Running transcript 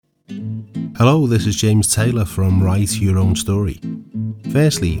Hello, this is James Taylor from Write Your Own Story.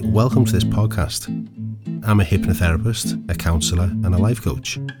 Firstly, welcome to this podcast. I'm a hypnotherapist, a counsellor and a life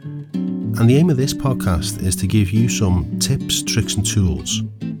coach. And the aim of this podcast is to give you some tips, tricks and tools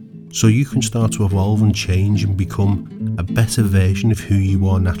so you can start to evolve and change and become a better version of who you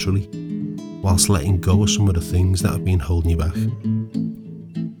are naturally, whilst letting go of some of the things that have been holding you back.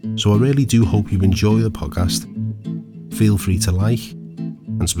 So I really do hope you enjoy the podcast. Feel free to like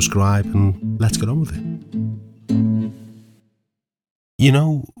and subscribe, and let's get on with it. You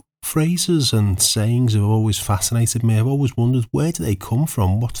know, phrases and sayings have always fascinated me. I've always wondered, where do they come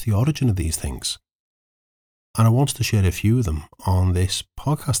from? What's the origin of these things? And I wanted to share a few of them on this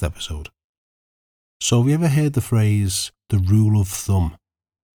podcast episode. So have you ever heard the phrase, the rule of thumb?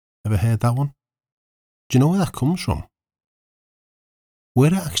 Ever heard that one? Do you know where that comes from?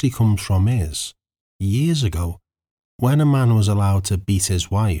 Where it actually comes from is, years ago, when a man was allowed to beat his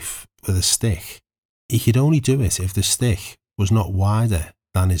wife with a stick, he could only do it if the stick was not wider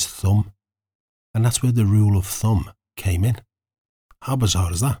than his thumb. And that's where the rule of thumb came in. How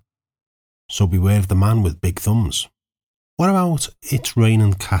bizarre is that? So beware of the man with big thumbs. What about it's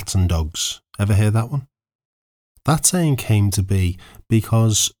raining cats and dogs? Ever heard that one? That saying came to be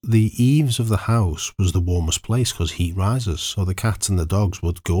because the eaves of the house was the warmest place because heat rises, so the cats and the dogs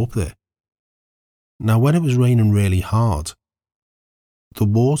would go up there. Now, when it was raining really hard, the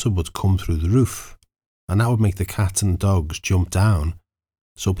water would come through the roof, and that would make the cats and dogs jump down,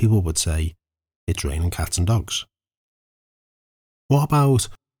 so people would say, it's raining cats and dogs. What about,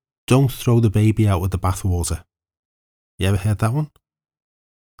 don't throw the baby out with the bathwater? You ever heard that one?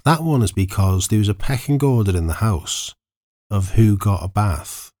 That one is because there was a pecking order in the house of who got a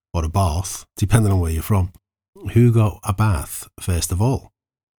bath, or a bath, depending on where you're from, who got a bath first of all.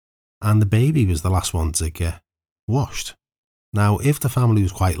 And the baby was the last one to get washed. Now, if the family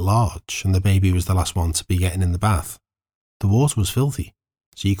was quite large and the baby was the last one to be getting in the bath, the water was filthy,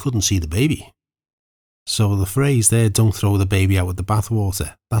 so you couldn't see the baby. So the phrase there, don't throw the baby out with the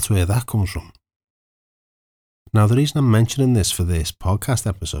bathwater, that's where that comes from. Now, the reason I'm mentioning this for this podcast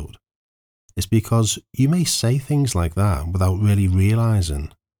episode is because you may say things like that without really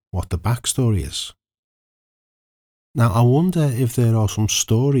realising what the backstory is. Now, I wonder if there are some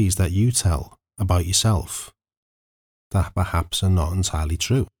stories that you tell about yourself that perhaps are not entirely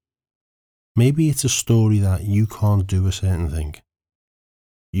true. Maybe it's a story that you can't do a certain thing.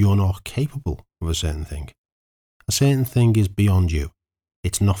 You're not capable of a certain thing. A certain thing is beyond you.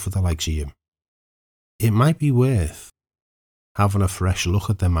 It's not for the likes of you. It might be worth having a fresh look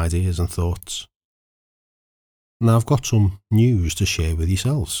at them ideas and thoughts. Now, I've got some news to share with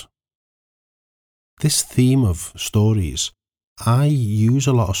yourselves. This theme of stories, I use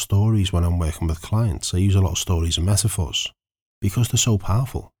a lot of stories when I'm working with clients. I use a lot of stories and metaphors because they're so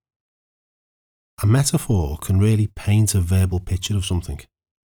powerful. A metaphor can really paint a verbal picture of something.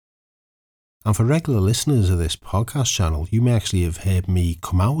 And for regular listeners of this podcast channel, you may actually have heard me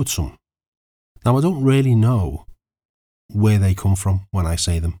come out with some. Now, I don't really know where they come from when I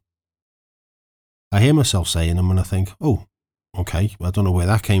say them. I hear myself saying them and I think, oh, okay, I don't know where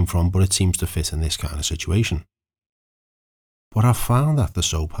that came from, but it seems to fit in this kind of situation. But I've found that they're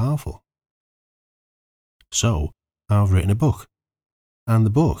so powerful. So, I've written a book. And the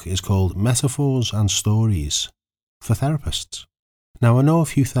book is called Metaphors and Stories for Therapists. Now, I know a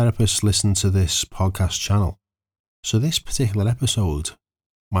few therapists listen to this podcast channel, so this particular episode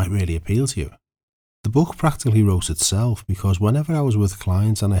might really appeal to you. The book practically wrote itself because whenever I was with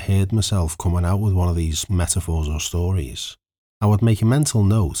clients and I heard myself coming out with one of these metaphors or stories, I would make a mental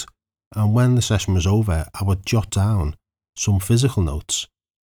note, and when the session was over, I would jot down some physical notes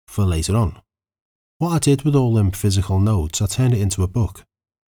for later on. What I did with all them physical notes, I turned it into a book.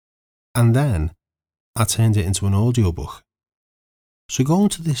 And then I turned it into an audiobook. So going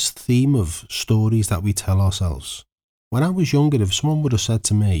to this theme of stories that we tell ourselves. When I was younger, if someone would have said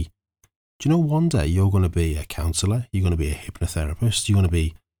to me, do you know one day you're going to be a counsellor, you're going to be a hypnotherapist, you're going to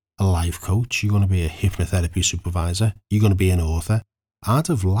be a life coach, you're going to be a hypnotherapy supervisor, you're going to be an author, I'd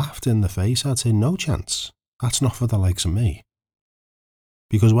have laughed in the face. I'd say, no chance. That's not for the likes of me.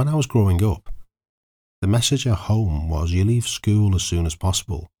 Because when I was growing up, the message at home was you leave school as soon as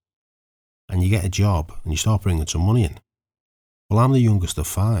possible and you get a job and you start bringing some money in. Well, I'm the youngest of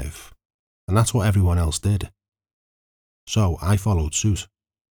 5 and that's what everyone else did. So I followed suit.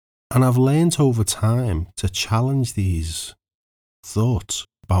 And I've learned over time to challenge these thoughts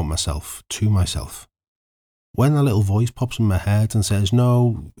about myself to myself. When a little voice pops in my head and says,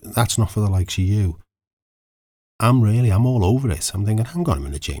 no, that's not for the likes of you, I'm all over it. I'm thinking, hang on a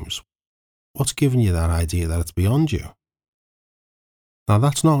minute, James. What's giving you that idea that it's beyond you? Now,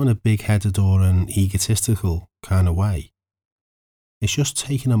 that's not in a big-headed or an egotistical kind of way. It's just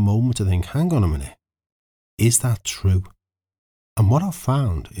taking a moment to think, hang on a minute, is that true? And what I've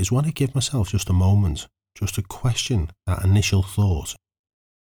found is when I give myself just a moment, just to question that initial thought,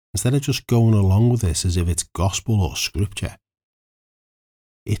 instead of just going along with this as if it's gospel or scripture,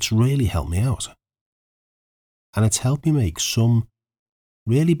 it's really helped me out. And it's helped me make some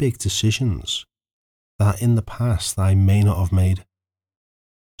really big decisions that in the past I may not have made.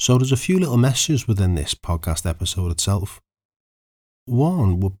 So there's a few little messages within this podcast episode itself.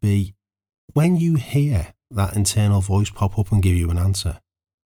 One would be, when you hear that internal voice pop up and give you an answer,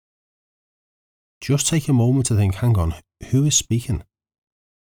 just take a moment to think, hang on, who is speaking?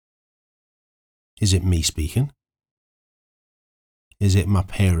 Is it me speaking? Is it my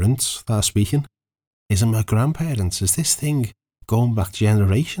parents that are speaking? Is it my grandparents? Is this thing going back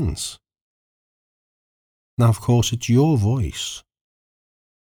generations? Now, of course, it's your voice,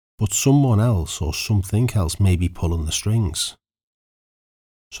 but someone else or something else may be pulling the strings.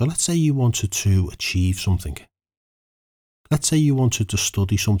 So let's say you wanted to achieve something. Let's say you wanted to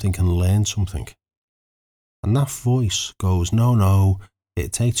study something and learn something. And that voice goes, no,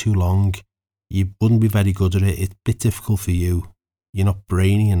 it'd take too long. You wouldn't be very good at it. It's a bit difficult for you. You're not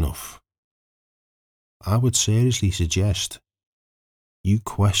brainy enough. I would seriously suggest you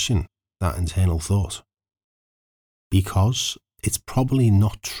question that internal thought, because it's probably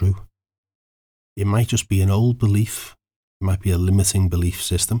not true. It might just be an old belief. It might be a limiting belief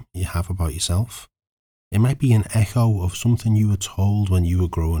system you have about yourself. It might be an echo of something you were told when you were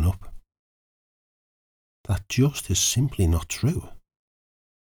growing up. That just is simply not true.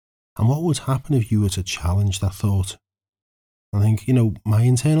 And what would happen if you were to challenge that thought? I think, my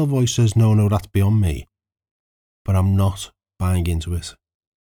internal voice says, no, that's beyond me. But I'm not buying into it.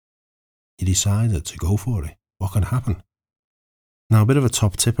 You decided to go for it. What can happen? Now, a bit of a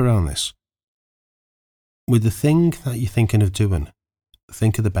top tip around this. With the thing that you're thinking of doing,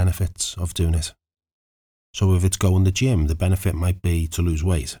 think of the benefits of doing it. So if it's going to the gym, the benefit might be to lose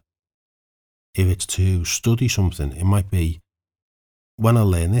weight. If it's to study something, it might be, when I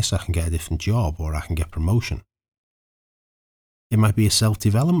learn this, I can get a different job or I can get promotion. It might be a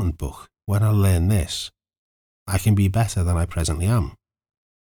self-development book. When I learn this, I can be better than I presently am.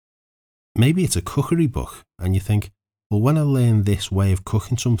 Maybe it's a cookery book and you think, well, when I learn this way of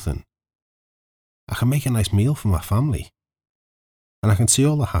cooking something, I can make a nice meal for my family and I can see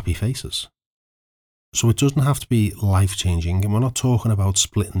all the happy faces. So it doesn't have to be life-changing, and we're not talking about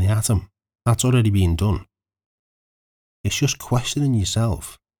splitting the atom. That's already been done. It's just questioning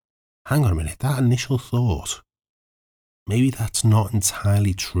yourself. Hang on a minute, that initial thought, maybe that's not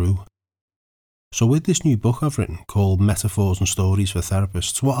entirely true. So with this new book I've written called Metaphors and Stories for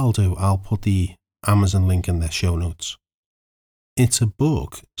Therapists, what I'll do, I'll put the Amazon link in their show notes. It's a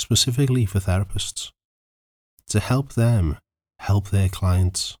book specifically for therapists to help them help their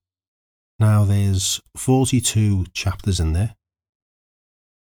clients. Now there's 42 chapters in there.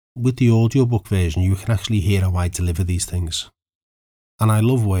 With the audiobook version, you can actually hear how I deliver these things. And I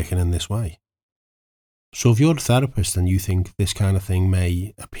love working in this way. So if you're a therapist and you think this kind of thing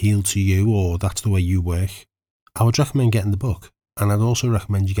may appeal to you or that's the way you work, I would recommend getting the book. And I'd also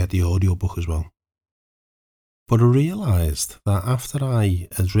recommend you get the audiobook as well. But I realised that after I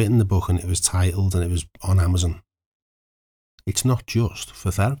had written the book and it was titled and it was on Amazon, it's not just for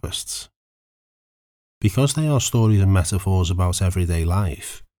therapists. Because they are stories and metaphors about everyday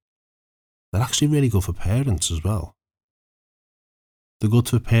life, they're actually really good for parents as well. They're good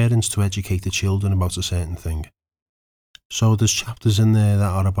for parents to educate the children about a certain thing. So there's chapters in there that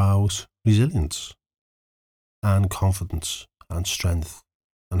are about resilience and confidence and strength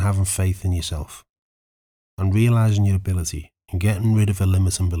and having faith in yourself and realising your ability and getting rid of a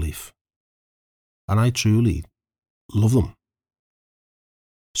limiting belief. And I truly love them.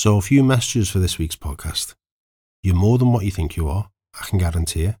 So a few messages for this week's podcast. You're more than what you think you are, I can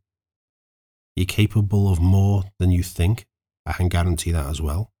guarantee it. You're capable of more than you think, I can guarantee that as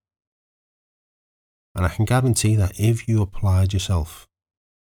well. And I can guarantee that if you applied yourself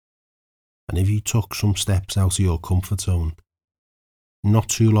and if you took some steps out of your comfort zone, not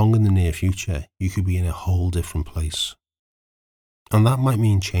too long in the near future, you could be in a whole different place. And that might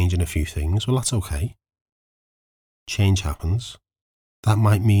mean changing a few things. Well, that's okay. Change happens. That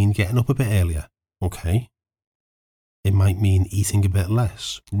might mean getting up a bit earlier. Okay. It might mean eating a bit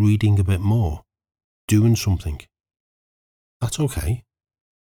less, reading a bit more, doing something. That's okay.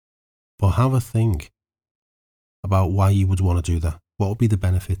 But have a think about why you would want to do that. What would be the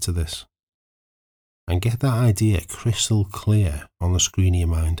benefit to this? And get that idea crystal clear on the screen of your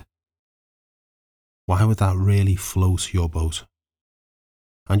mind. Why would that really float your boat?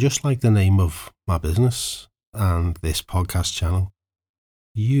 And just like the name of my business and this podcast channel,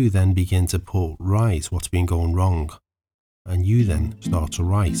 you then begin to put right what's been going wrong, and you then start to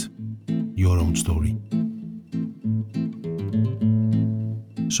write your own story.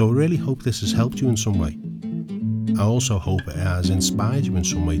 So I really hope this has helped you in some way. I also hope it has inspired you in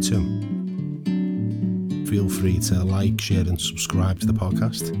some way too. Feel free to like, share and subscribe to the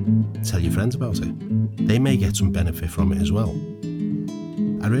podcast. Tell your friends about it. They may get some benefit from it as well.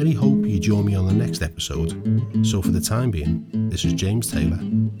 I really hope you join me on the next episode. So for the time being, this is James Taylor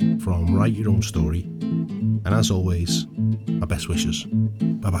from Write Your Own Story. And as always, my best wishes.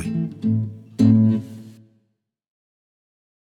 Bye bye.